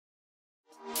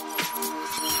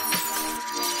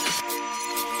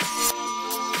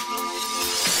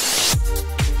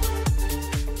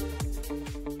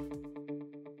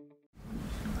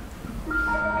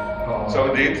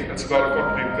indeed, it's about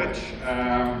concrete bridge,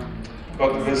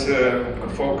 but with a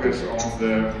focus on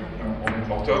the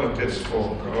alternatives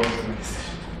for corrosion,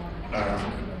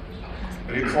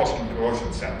 reinforcement corrosion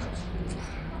sensors.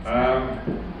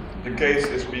 The case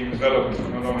is being developed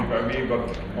not only by me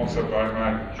but also by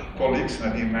my colleagues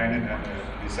Nadine Meijnen and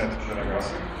Vicente de la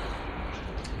Gracia.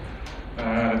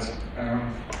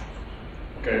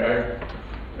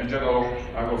 In general,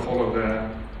 I will follow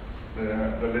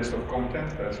the list of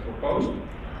content as proposed,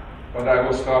 but I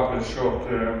will start with a short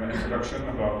introduction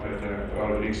about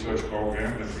the research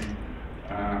program that we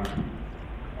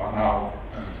are now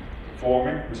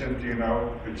forming within TNO,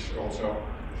 which also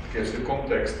gives the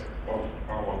context of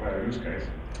our use case.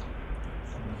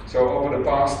 So over the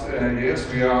past years,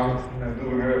 we are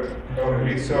doing a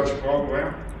research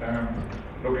program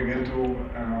looking into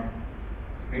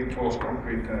reinforced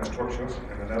concrete structures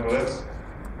in the Netherlands.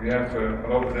 We have a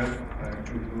lot of them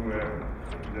due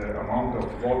to the amount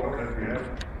of water that we have,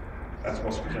 as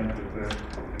was presented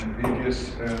in the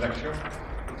previous lecture.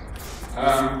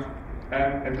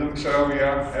 And in doing so, we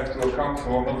have to account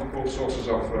for multiple sources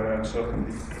of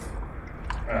uncertainty.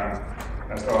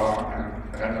 As there are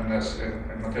randomness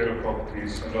in material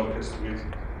properties and load histories.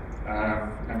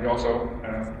 And we also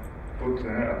put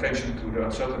attention to the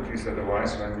uncertainties that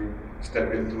arise when we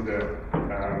step into the,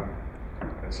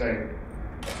 let's say,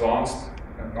 advanced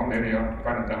non-linear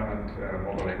finite element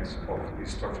modelings of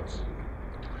these structures.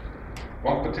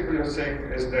 One particular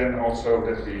thing is then also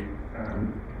that we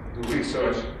do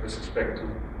research with respect to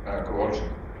corrosion.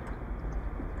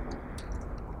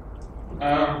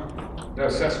 The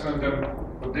assessment and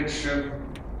prediction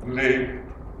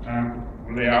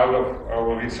layout of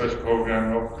our research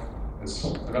program is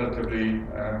relatively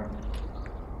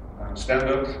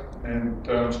standard in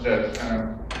terms that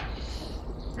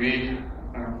we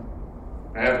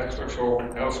have structural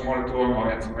health monitoring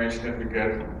or information that we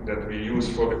get that we use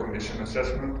for the condition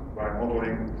assessment by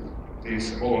modeling.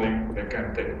 These modeling that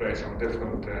can take place on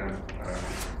different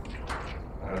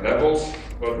levels,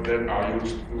 but then are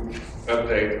used to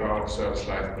update our service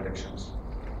life predictions.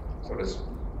 So that's,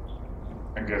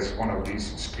 I guess, one of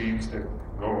these schemes that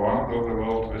go around over the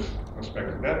world with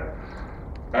respect to that.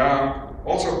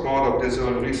 Also part of this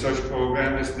research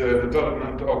program is the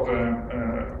development of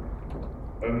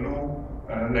a new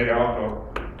layout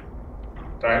or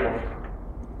type of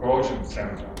corrosion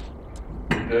sensor.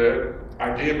 The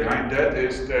idea behind that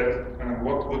is that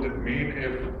what would it mean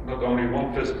if not only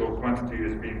one physical quantity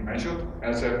is being measured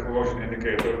as a corrosion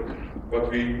indicator, but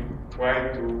we try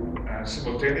to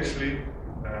simultaneously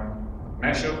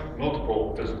measure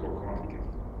multiple physical quantities.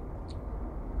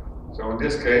 So in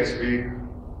this case, we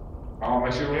are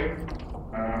measuring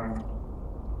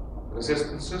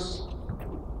resistances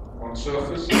on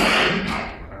surface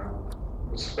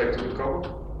with respect to the cover,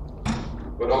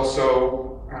 but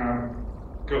also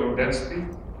current density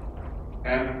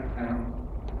and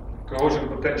corrosion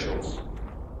potentials,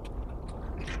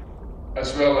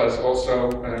 as well as also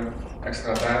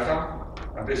extra data,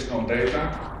 additional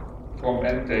data from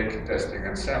intake testing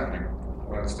and sampling,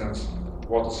 for instance,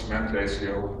 water-cement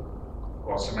ratio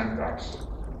or cement types.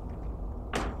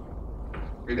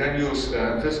 We then use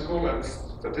physical and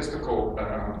statistical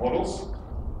models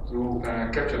to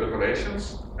capture the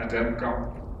relations and then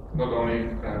come not only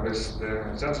with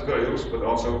the sensor values, but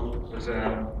also with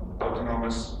an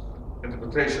autonomous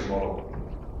interpretation model.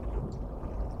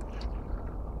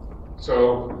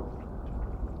 So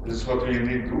this is what we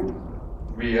indeed do.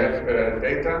 We have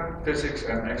data, physics,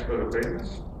 and expert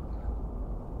opinions,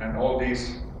 and all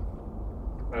this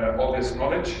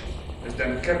knowledge is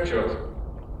then captured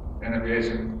in a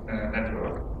Bayesian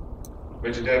network,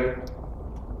 which then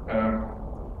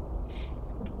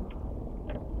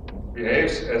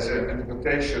behaves as an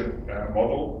interpretation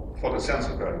model for the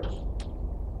sensor values,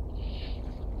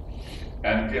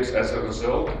 and gives as a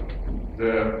result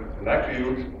the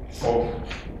likelihood of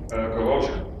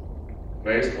corrosion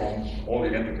based on all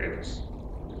the indicators.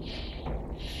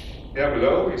 Here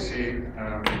below we see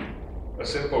a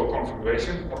simple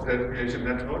configuration of that Bayesian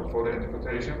network for the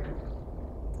interpretation.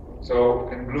 So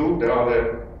in blue there are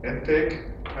the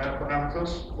intake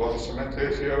parameters, water cement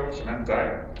ratio, cement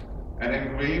type, and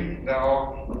in green there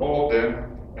are all the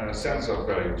sensor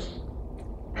values.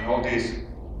 And all these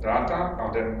data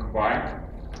are then combined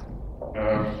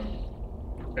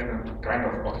in a kind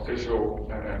of artificial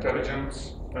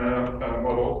intelligence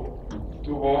model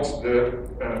towards the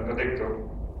predictor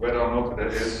whether or not there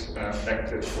is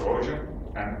active corrosion.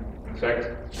 And in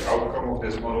fact, the outcome of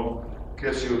this model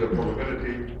gives you the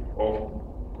probability of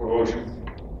corrosion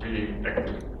being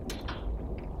active.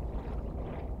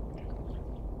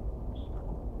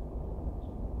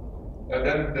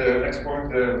 Then the next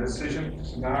point, the decision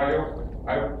scenario.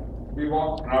 We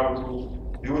want now to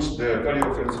use the value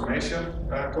of information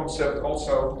concept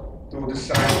also to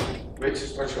decide which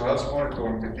structural health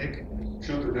monitoring technique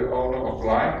should the owner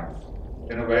apply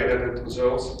in a way that it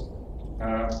results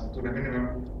to the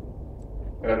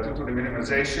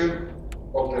minimization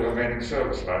of the remaining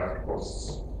service life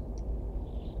costs.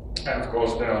 And of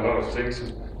course, there are a lot of things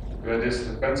where this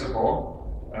depends upon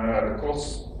the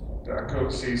costs, the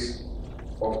accuracies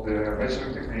of the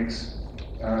measuring techniques,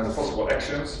 the possible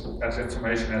actions, as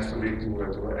information has to lead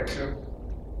to action,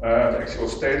 the actual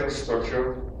state of the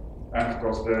structure, and of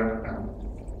course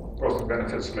the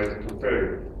benefits related to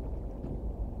failure.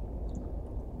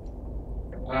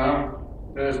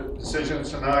 The decision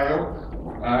scenario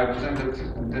I presented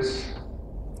in this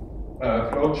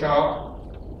flow chart.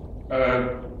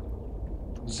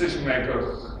 Decision maker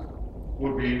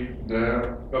would be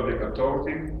the public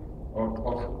authority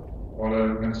or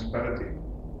the municipality.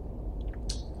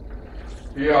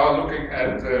 We are looking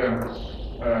at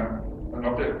an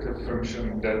objective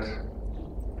function that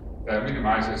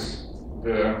minimizes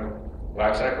the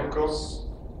life cycle costs.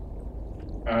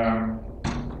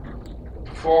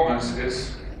 Performance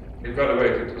is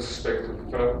evaluated with respect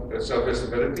to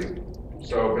self-visibility.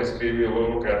 So basically, we will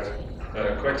look at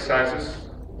crack sizes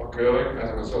occurring as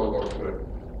a result of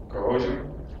corrosion.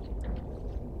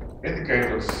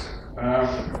 Indicators.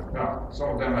 Some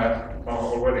of them are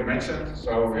already mentioned.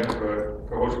 So we have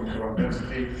corrosion control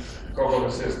density, cover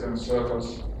resistance,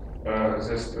 surface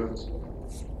resistance,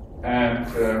 and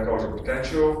corrosion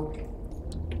potential.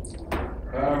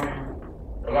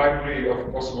 A library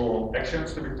of possible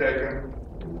actions to be taken,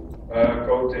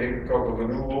 coating, cover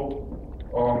renewal,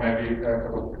 or maybe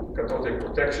cathodic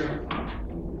protection.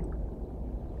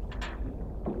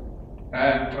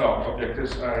 And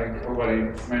objectives, I already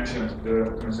mentioned the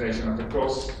optimization of the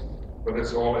costs, but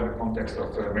it's all in the context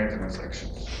of maintenance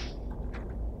actions.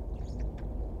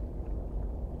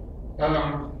 We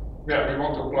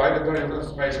want to apply the value of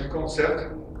information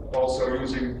concept, also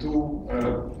using two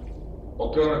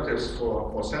alternatives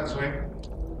for censoring.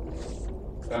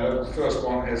 The first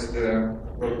one is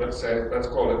let's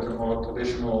call it the more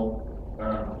traditional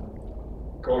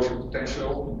corrosion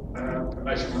potential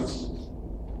measurements,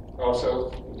 also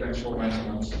potential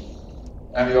measurements.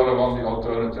 And the other one, the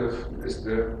alternative, is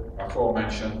the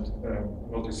aforementioned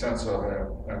multi-sensor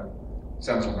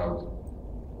sensor node.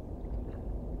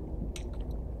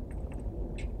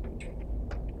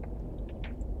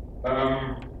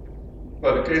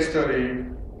 But the case study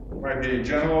might be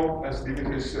general, as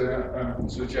Dimitris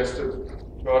suggested,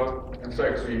 but in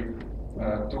fact we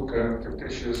took a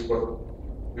fictitious but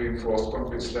reinforced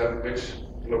concrete slab bridge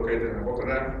located in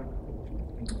Rotterdam.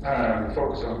 We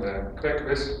focus on the crack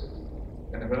risk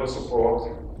in the middle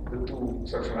support, the two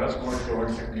structural health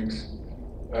monitoring techniques.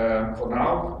 For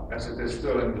now, as it is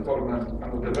still in development,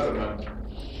 under development,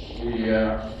 we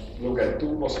look at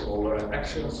two possible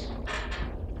actions.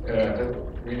 That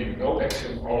meaning no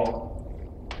action or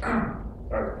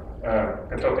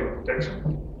cathodic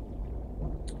protection.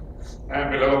 And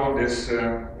below on this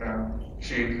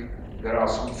sheet, there are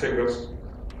some figures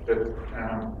that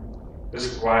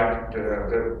describe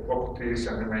the properties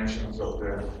and dimensions of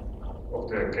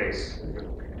the case.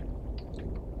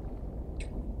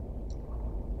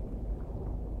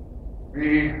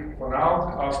 We, for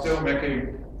now, are still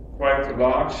making quite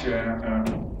large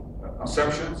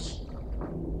assumptions.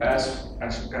 As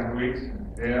you can read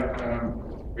here,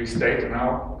 we state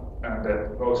now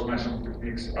that both measurement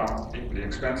techniques are equally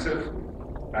expensive,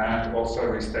 and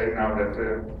also we state now that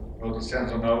the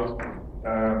multi-sensor node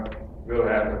will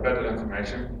have better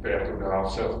information compared to the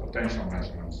half-self potential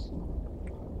measurements.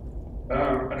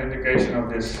 An indication of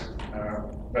this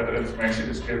better information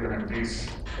is given in these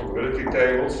probability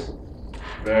tables,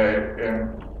 where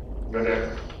the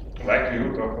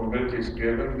likelihood or probability is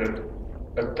given that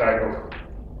a type of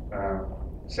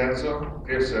sensor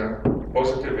gives a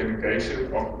positive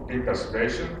indication of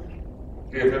depassivation,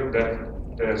 given that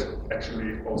there's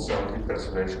actually also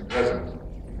depassivation present.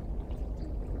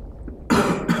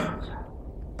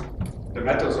 The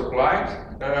methods applied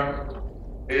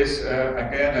is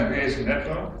again a Bayesian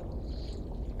network,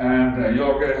 and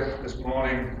Jorge this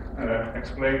morning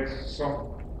explained some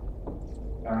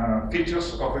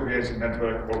features of a Bayesian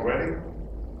network already.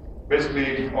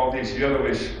 Basically, all these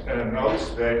yellowish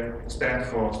nodes, they stand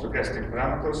for stochastic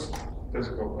parameters,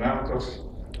 statistical parameters.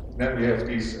 Then we have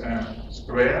these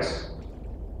squares,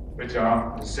 which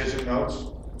are decision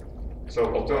nodes.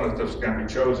 So alternatives can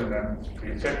be chosen and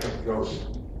the effect of those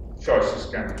choices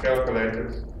can be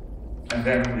calculated. And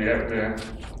then we have the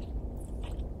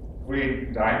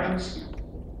green diamonds,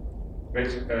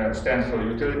 which stands for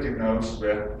utility nodes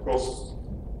where costs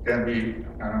can be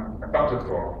accounted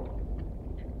for.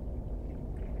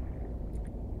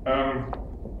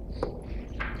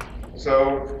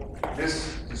 So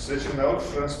this decision node,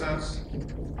 for instance,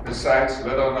 decides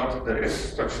whether or not there is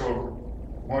structural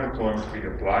monitoring to be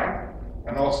applied,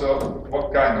 and also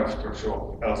what kind of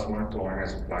structural health monitoring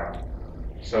is applied.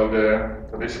 So the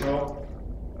traditional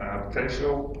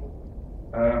potential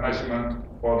measurement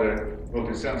or the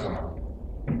multi-sensor node.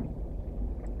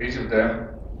 Each of them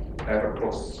have a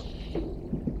cost.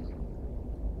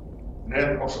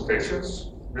 Then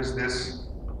observations with this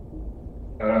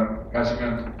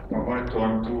measurement or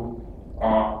monitoring tool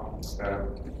are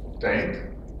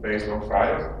obtained based on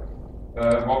prior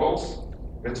models,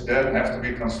 which then have to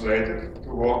be translated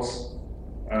towards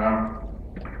a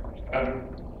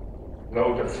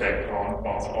load effect or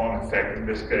on effect, in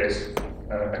this case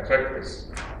a crack risk.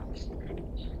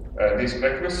 These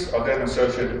crack risks are then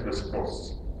associated with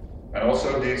costs. And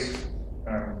also these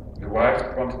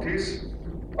derived quantities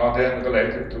are then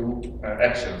related to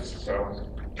actions. So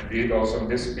indeed also in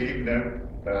this scheme then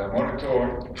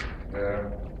monitoring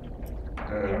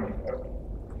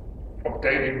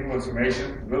obtaining new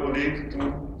information will lead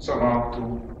to somehow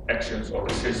to actions or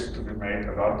decisions to be made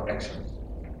about actions.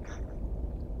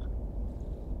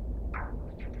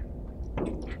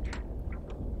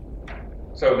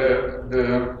 So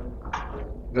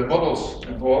the models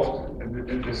involved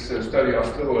in this study are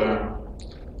still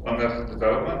under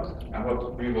development, and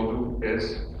what we will do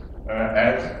is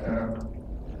add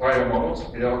prior models,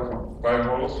 prior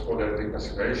models for the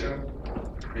declassification.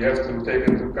 We have to take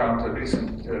into account the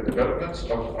recent developments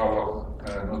of our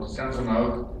multi-sensor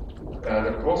node.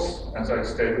 The costs, as I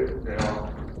stated, they are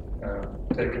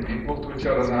taken equal to each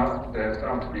other now. They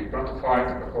have to be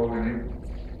quantified accordingly,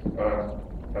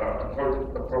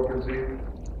 appropriately.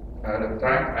 The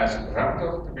time as a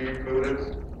parameter to be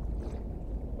included.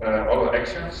 Other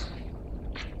actions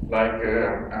like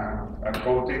a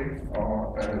coating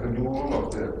or a renewal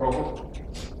of the product.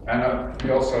 And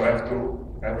we also have to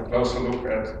have a closer look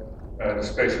at the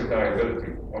spatial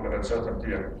variability or the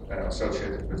uncertainty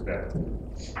associated with that.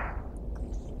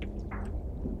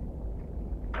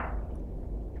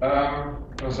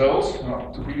 Results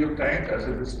to be obtained, as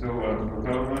it is still under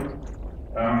development.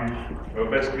 Well,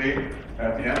 basically,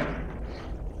 at the end,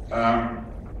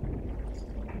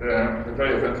 the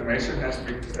value of information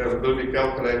will be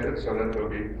calculated, so that will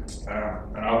be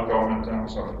an outcome in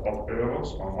terms of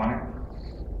euros or money.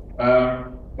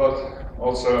 But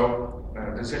also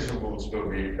decision rules will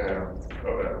be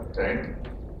obtained.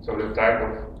 So the type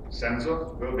of sensor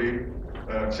will be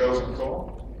chosen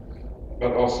for,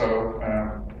 but also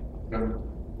the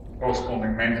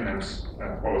corresponding maintenance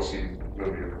policy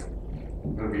will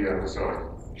be a result.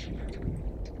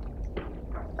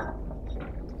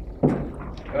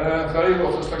 Value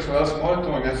of the structural health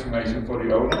monitoring information for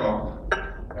the owner or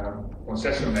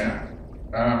concessionaire.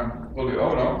 For the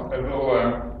owner, will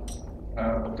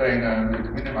obtain the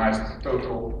minimized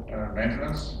total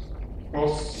maintenance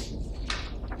costs.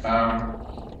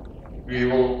 We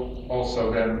will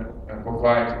also then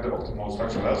provide the optimal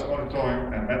structural health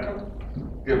monitoring and method,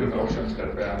 given the options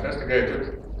that were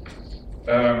investigated,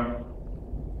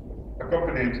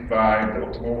 accompanied by the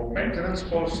optimal maintenance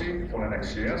policy for the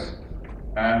next years.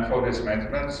 And for this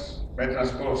maintenance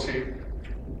policy,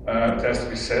 it has to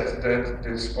be said that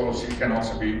this policy can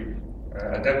also be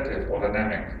adaptive or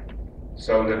dynamic.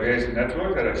 So the Bayesian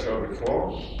network that I showed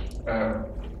before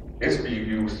is being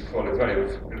used for the value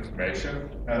of information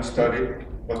study,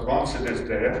 but once it is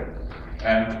there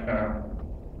and a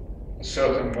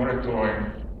certain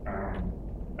monitoring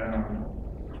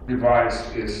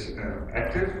device is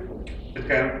active, it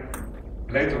can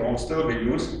later on still be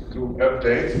used to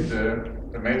update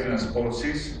the maintenance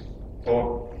policies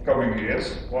for coming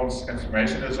years, once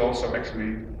information is also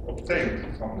actually obtained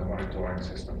from the monitoring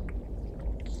system.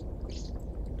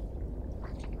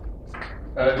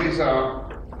 These are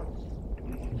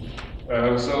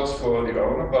results for the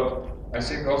owner, but I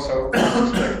think also with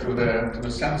respect to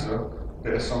the sensor,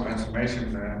 there is some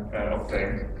information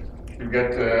obtained. You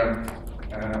get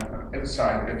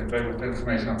insight in the value of the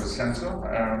information of the sensor.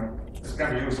 It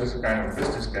can be used as a kind of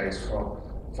business case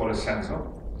for the sensor,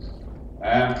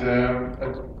 and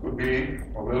it could be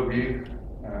or will be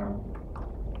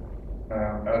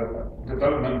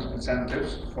development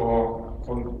incentives for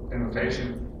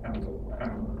innovation and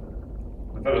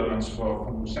developments for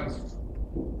new sensors.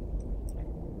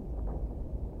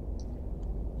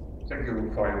 Thank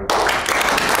you for your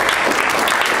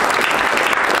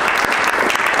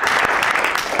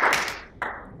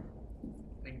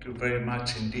Thank you very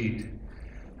much indeed.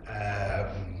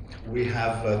 we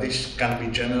have, this can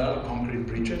be general, concrete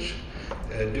bridges.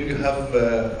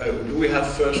 Do we have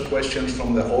first questions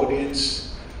from the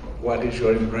audience? What is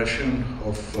your impression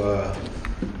of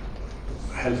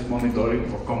health monitoring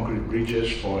for concrete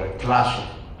bridges, for a class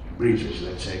of bridges,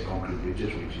 let's say concrete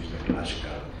bridges, which is the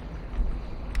classical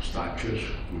structures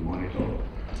we monitor?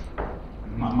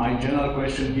 My general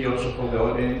question here also for the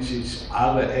audience is,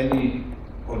 are there any,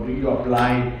 or do you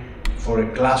apply for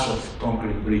a class of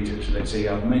concrete bridges? Let's say you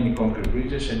have many concrete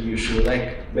bridges and you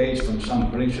select, based on some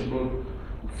principle,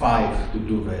 5 to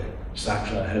do the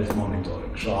structural health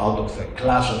monitoring. So out of a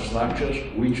class of structures,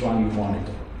 which one you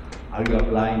monitor? Are you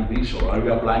applying this, or are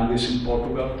you applying this in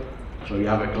Portugal? So you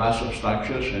have a class of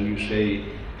structures and you say,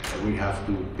 we have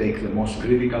to take the most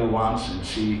critical ones and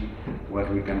see what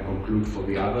we can conclude for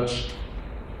the others.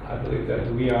 I believe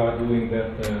that we are doing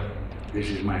that. This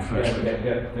is my first question.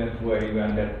 That way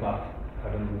and that path. I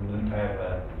don't have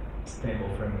a stable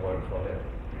framework for that.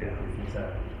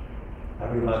 Yeah.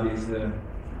 Everybody is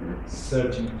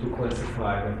searching to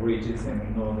classify the bridges, and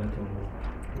in order to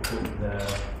put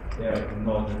in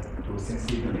order to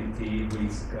sensibility,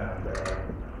 risk,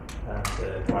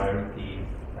 and priority,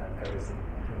 and everything.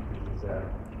 I think it is a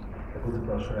good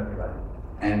approach for everybody.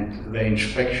 And the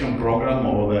inspection program,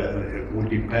 or would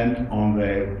depend on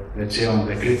the, let's say, on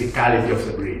the criticality of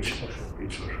the bridge.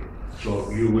 It's for sure.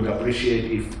 So you would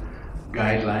appreciate if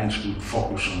guidelines would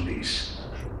focus on this.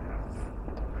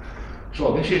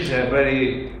 So this is a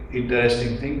very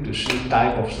interesting thing to see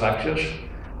type of structures.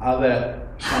 Are there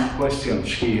some questions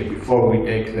here before we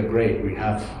take the break? We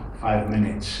have 5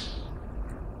 minutes.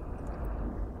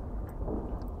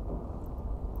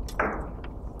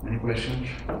 Any questions?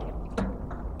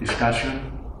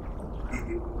 Discussion?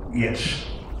 Yes.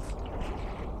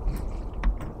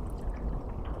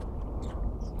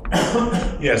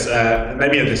 Yes,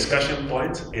 maybe a discussion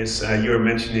point is you're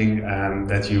mentioning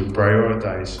that you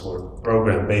prioritize or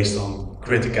program based on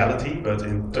criticality, but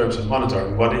in terms of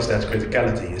monitoring, what is that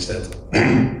criticality? Is that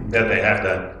that they have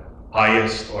the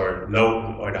highest or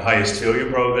low or the highest failure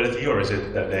probability, or is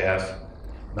it that they have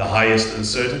the highest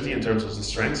uncertainty in terms of the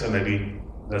strength? And maybe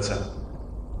that's a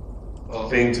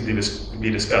thing to be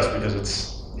discussed, because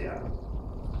it's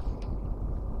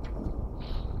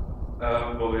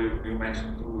well, you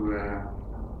mentioned 2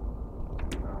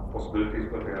 possibilities,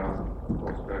 but they are of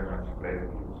course very much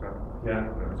related to each other. Yeah.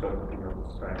 The uncertainty of the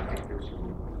strength gives you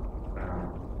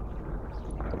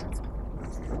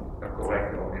a correct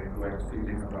or incorrect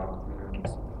feeling about the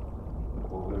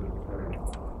probability of failure.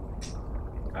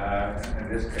 In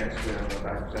this case, what I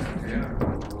presented here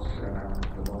was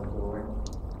the monitoring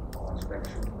or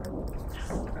inspection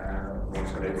was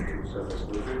related to surface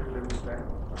delivery in the strength.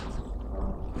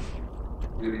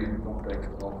 Really in the context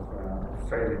of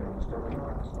failing on the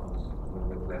structure, so it's a little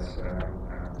bit less,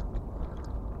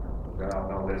 there are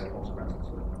no less consequences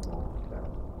involved with that.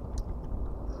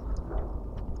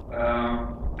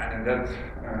 And in that,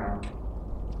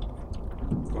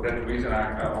 for that reason, I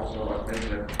also think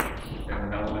that in the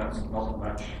Netherlands, not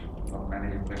many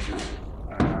bridges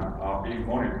are being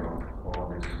monitored for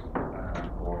this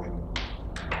corrosion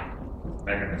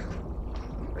mechanism.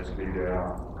 Basically, they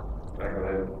are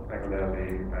regularly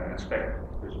inspected,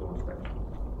 visual inspection.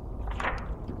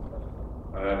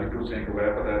 We do think,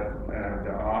 however, that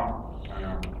there are,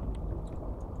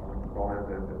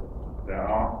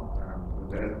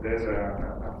 there's a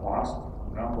vast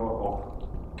number of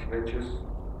bridges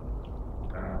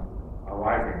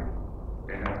arriving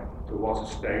towards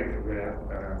a state where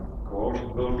corrosion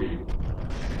will be an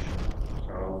issue.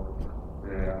 So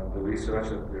the research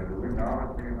that we are doing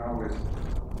now is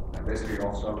basically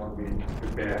also to be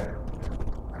prepared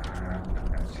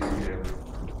and see if,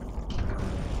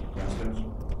 for instance,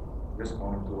 risk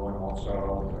monitoring also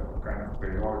kind of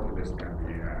priority list can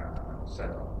be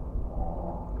set up,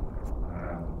 or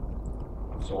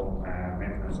some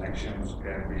maintenance actions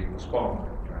can be postponed,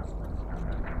 for instance,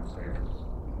 and save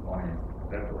money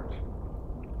that direction.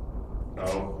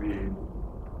 So we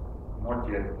not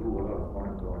yet do a lot of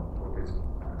monitoring for this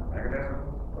mechanism,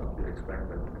 but we expect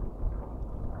that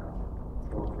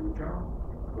for the future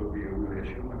will be a real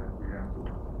issue, and that we have to be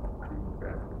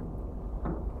prepared for it.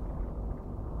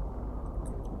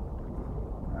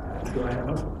 Do I have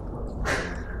one?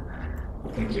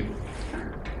 Thank you.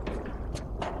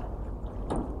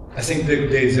 I think that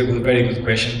there is a very good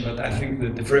question, but I think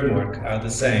that the framework are the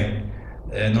same.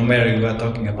 No matter we are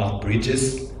talking about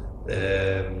bridges,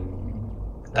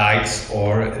 dikes,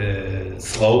 or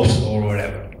slopes, or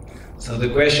whatever. So the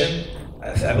question,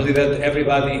 I believe that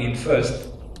everybody in first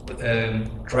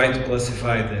try to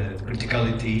classify the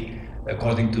criticality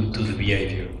according to the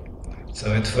behavior.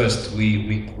 So at first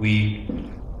we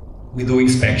do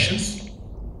inspections,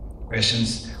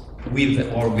 questions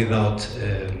with or without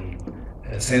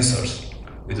sensors.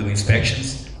 We do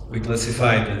inspections. We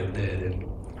classify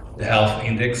the health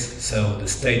index, so the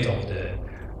state of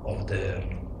the,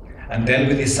 and then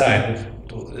we decide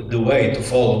the way to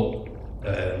follow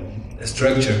a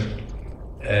structure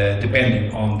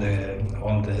depending on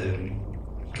the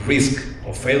risk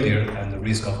of failure and the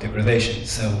risk of degradation.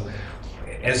 So,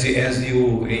 as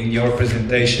you in your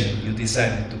presentation, you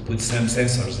decided to put some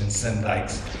sensors in some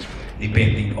dikes,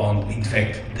 depending on, in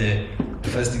fact, the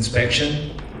first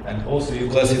inspection, and also you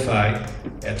classify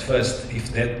at first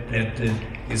if that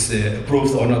is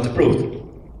approved or not approved,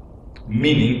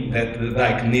 meaning that the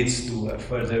dike needs to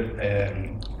further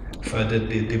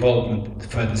development,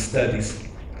 further studies.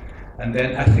 And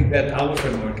then I think that our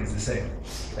framework is the same.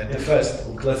 At the first,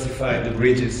 we classify the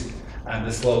bridges and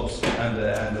the slopes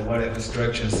and the whatever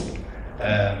structures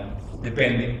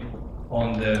depending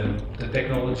on the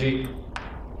technology.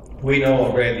 We know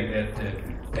already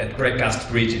that precast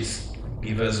bridges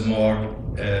give us more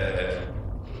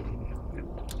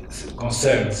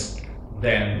concerns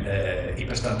than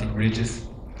hypostatic bridges,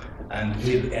 and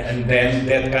then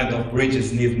that kind of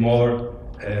bridges need more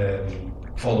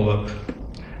follow-up.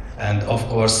 And of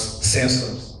course,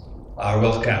 sensors are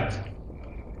welcomed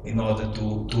in order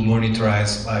to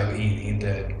monitorize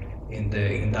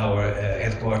in our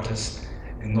headquarters,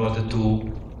 in order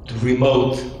to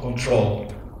remote control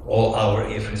all our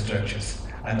infrastructures.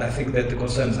 And I think that the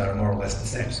concerns are more or less the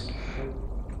same.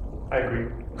 I agree.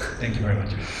 Thank you very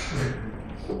much.